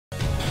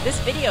This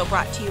video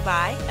brought to you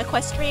by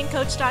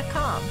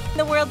EquestrianCoach.com,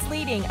 the world's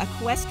leading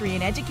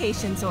equestrian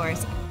education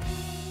source.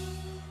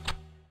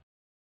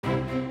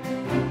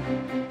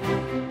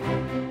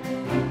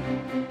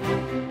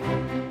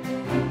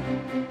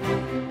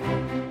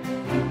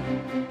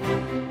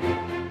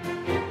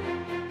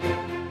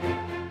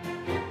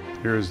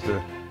 Here's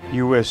the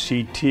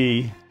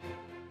USCT.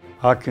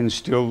 Aachen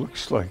still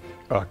looks like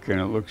Aachen.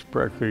 It looks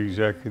practically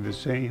exactly the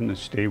same, the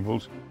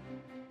stables.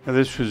 Now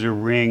this was a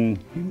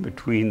ring in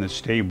between the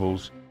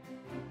stables.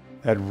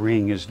 That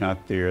ring is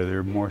not there. There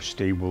are more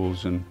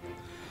stables and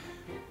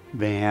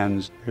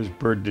vans. There's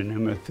Bird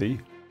Timothy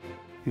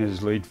in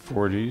his late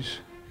 40s.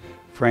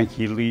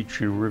 Frankie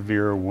Leach and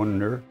Riviera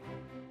Wonder.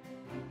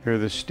 Here are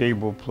the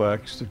stable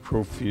plaques, the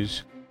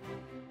trophies.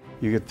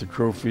 You get the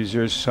trophies.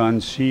 There's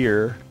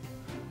Sancerre,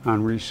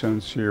 Henri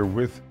Sancerre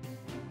with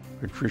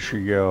Patricia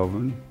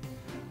Galvin.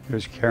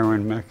 There's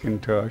Karen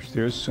McIntosh.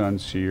 There's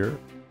Sancerre.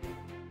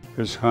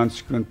 There's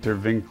Hans Gunther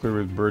Winkler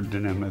with Bird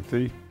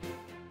Timothy.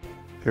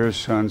 There's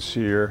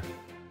Sancerre.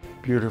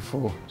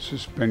 Beautiful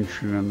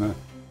suspension in the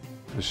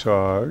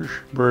dressage.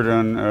 Bird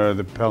on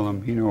the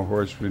Palomino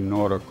horse with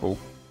Nautical.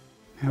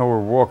 Now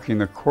we're walking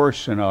the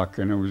course in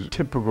Aachen. It was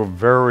typical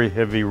very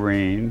heavy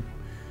rain.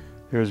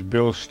 There's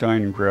Bill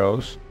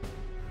Steinkraus.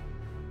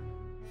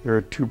 There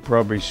are two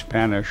probably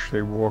Spanish.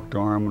 They walked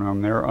arm in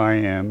arm. There I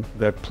am.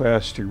 That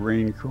plastic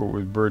raincoat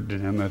with Bird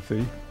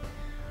Timothy.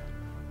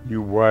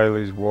 You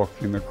Wileys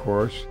walking the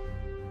course.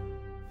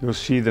 You'll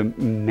see the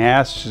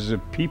masses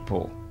of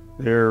people.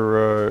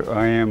 There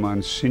I am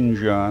on St.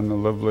 John, the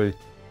lovely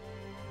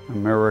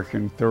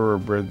American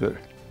thoroughbred that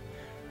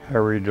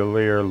Harry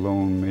Delaire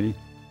loaned me.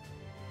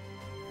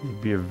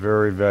 He'd be a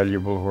very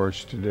valuable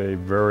horse today,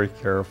 very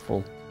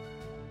careful,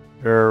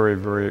 very,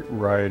 very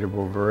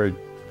rideable, very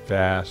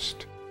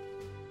fast.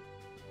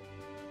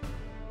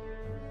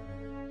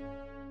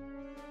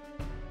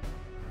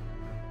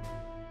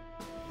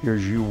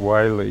 Here's you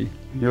Wiley.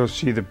 You'll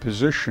see the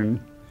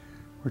position,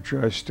 which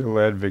I still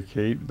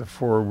advocate. The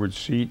forward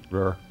seat,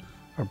 our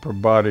upper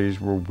bodies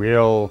were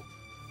well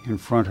in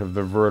front of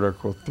the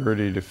vertical,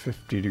 30 to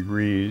 50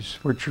 degrees,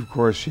 which of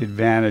course the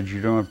advantage, you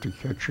don't have to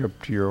catch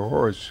up to your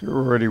horse. You're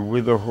already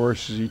with the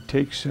horse as he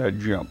takes that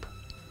jump.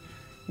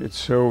 It's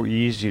so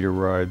easy to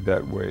ride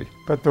that way.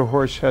 But the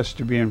horse has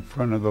to be in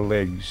front of the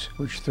legs,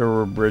 which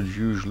thoroughbreds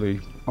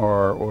usually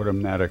are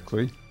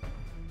automatically.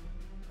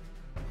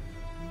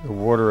 The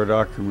water at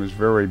Aachen was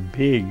very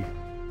big,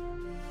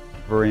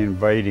 very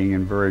inviting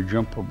and very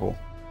jumpable.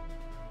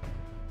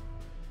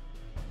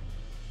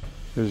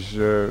 There's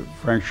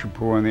Frank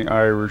Chapot and the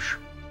Irish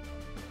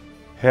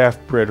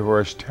half-bred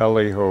horse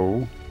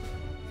Tally-Ho.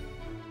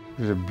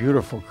 It was a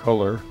beautiful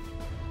color.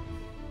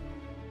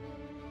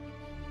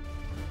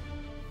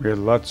 We had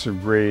lots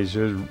of grays.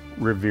 There's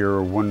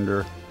Riviera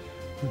Wonder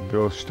with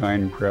Bill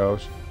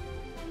Steinkraus.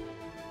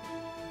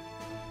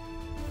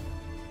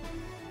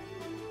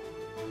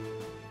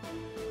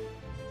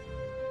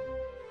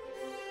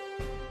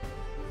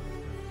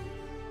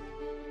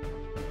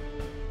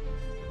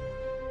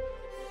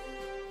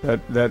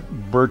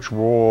 That birch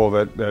wall,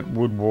 that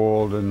wood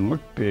wall didn't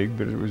look big,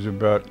 but it was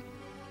about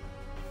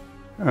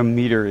 1.80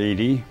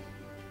 meters.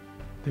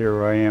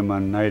 There I am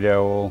on Night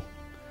Owl.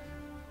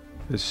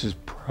 This is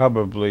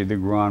probably the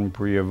Grand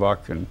Prix of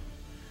Aachen,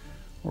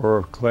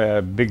 or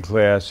a big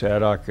class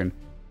at Aachen.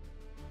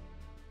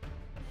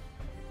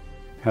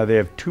 Now they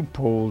have two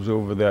poles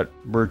over that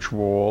birch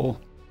wall,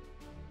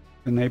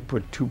 and they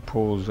put two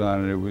poles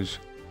on it. It was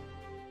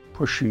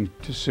pushing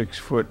to 6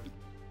 foot.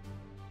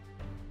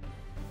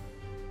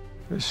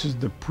 This is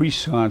the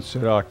puissance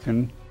at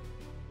Aachen.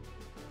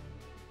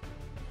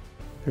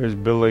 There's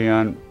Billy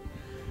on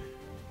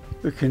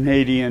the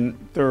Canadian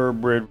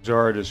thoroughbred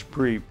Czar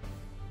d'Esprit.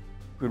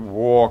 Could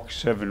walk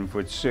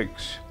 7'6".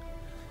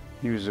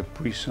 He was a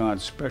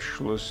puissance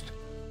specialist.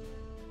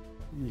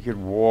 He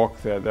could walk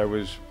that. That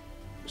was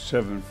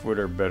 7 foot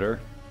or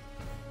better.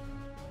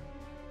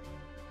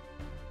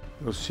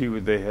 You'll see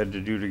what they had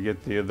to do to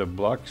get the other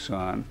blocks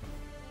on.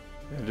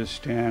 They had to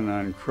stand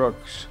on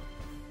crooks.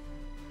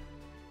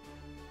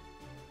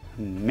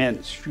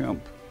 Immense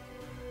jump,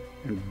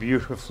 and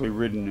beautifully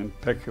ridden,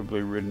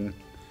 impeccably ridden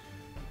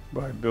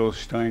by Bill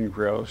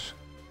Steinkraus.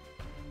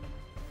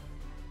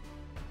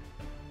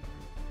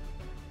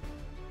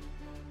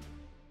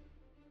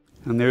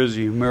 And there's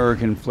the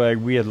American flag.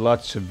 We had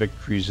lots of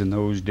victories in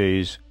those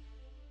days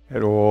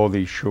at all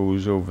these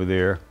shows over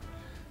there.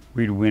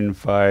 We'd win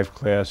 5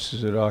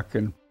 classes at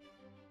Aachen.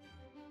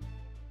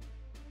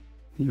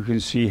 You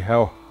can see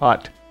how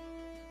hot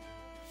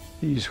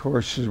these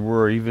horses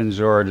were. Even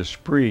Czar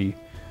d'Esprit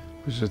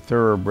was a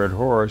thoroughbred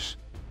horse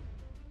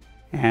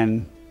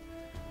and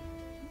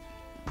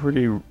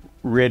pretty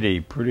ready,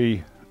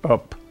 pretty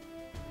up.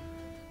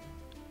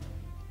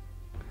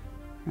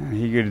 And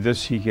he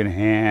can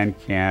hand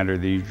canter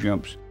these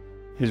jumps.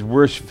 His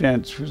worst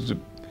fence was the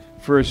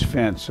first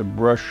fence, a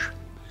brush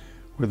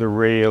with a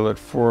rail at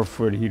 4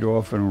 foot. He'd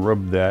often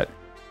rub that.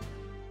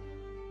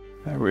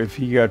 If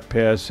he got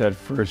past that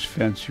first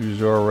fence, he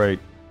was all right.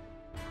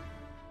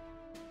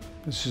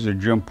 This is a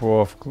jump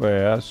off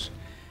glass,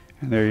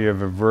 and there you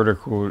have a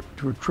vertical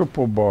to a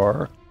triple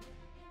bar.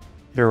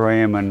 Here I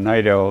am on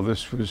Night Owl.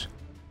 This was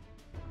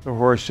the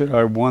horse that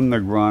I won the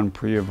Grand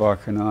Prix of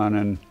Aachen on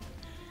in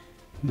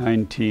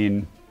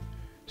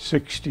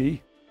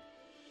 1960.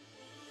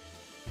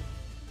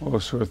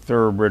 Also a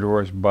thoroughbred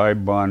horse by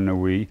Bon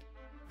Nuit.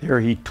 There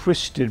he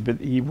twisted,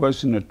 but he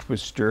wasn't a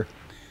twister.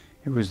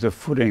 It was the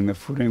footing. The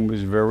footing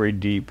was very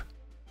deep.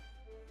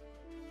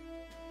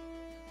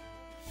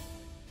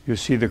 You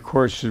see, the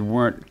courses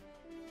weren't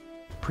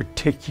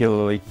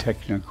particularly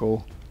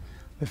technical.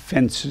 The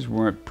fences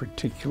weren't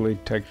particularly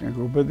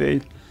technical, but they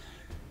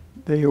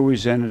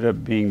always ended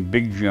up being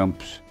big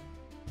jumps,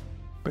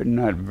 but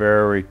not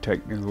very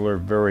technical or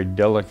very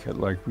delicate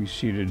like we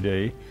see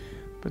today.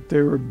 But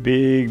they were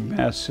big,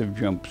 massive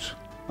jumps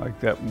like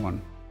that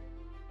one.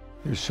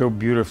 They're so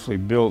beautifully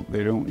built,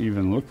 they don't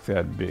even look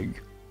that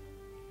big.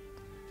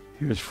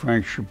 Here's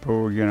Frank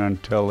Chapot again on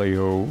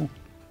Tally-Ho.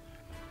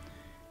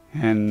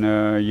 And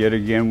yet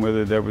again,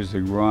 whether that was the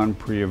Grand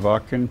Prix of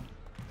Aachen.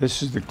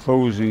 This is the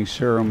closing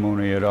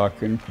ceremony at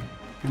Aachen,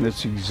 and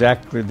it's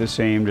exactly the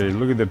same day.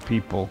 Look at the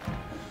people.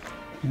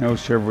 You know,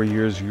 several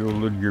years ago,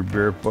 Ludger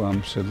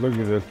Beerbaum said, look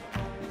at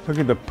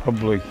the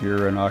public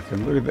here in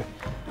Aachen. Look at the.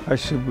 I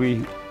said,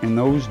 in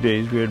those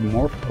days, we had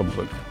more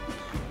public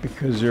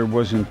because there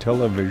wasn't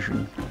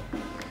television,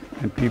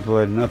 and people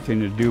had nothing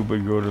to do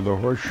but go to the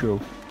horse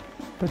show.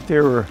 But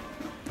there were,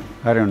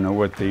 I don't know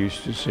what they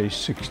used to say,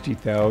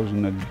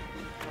 60,000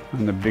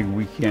 on the big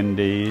weekend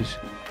days,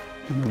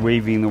 and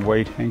waving the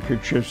white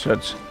handkerchiefs.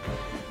 That's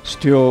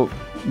still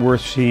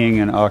worth seeing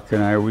in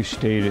Aachen. I always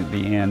stayed at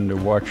the end to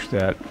watch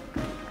that,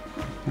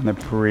 and the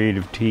parade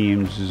of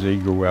teams as they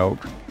go out.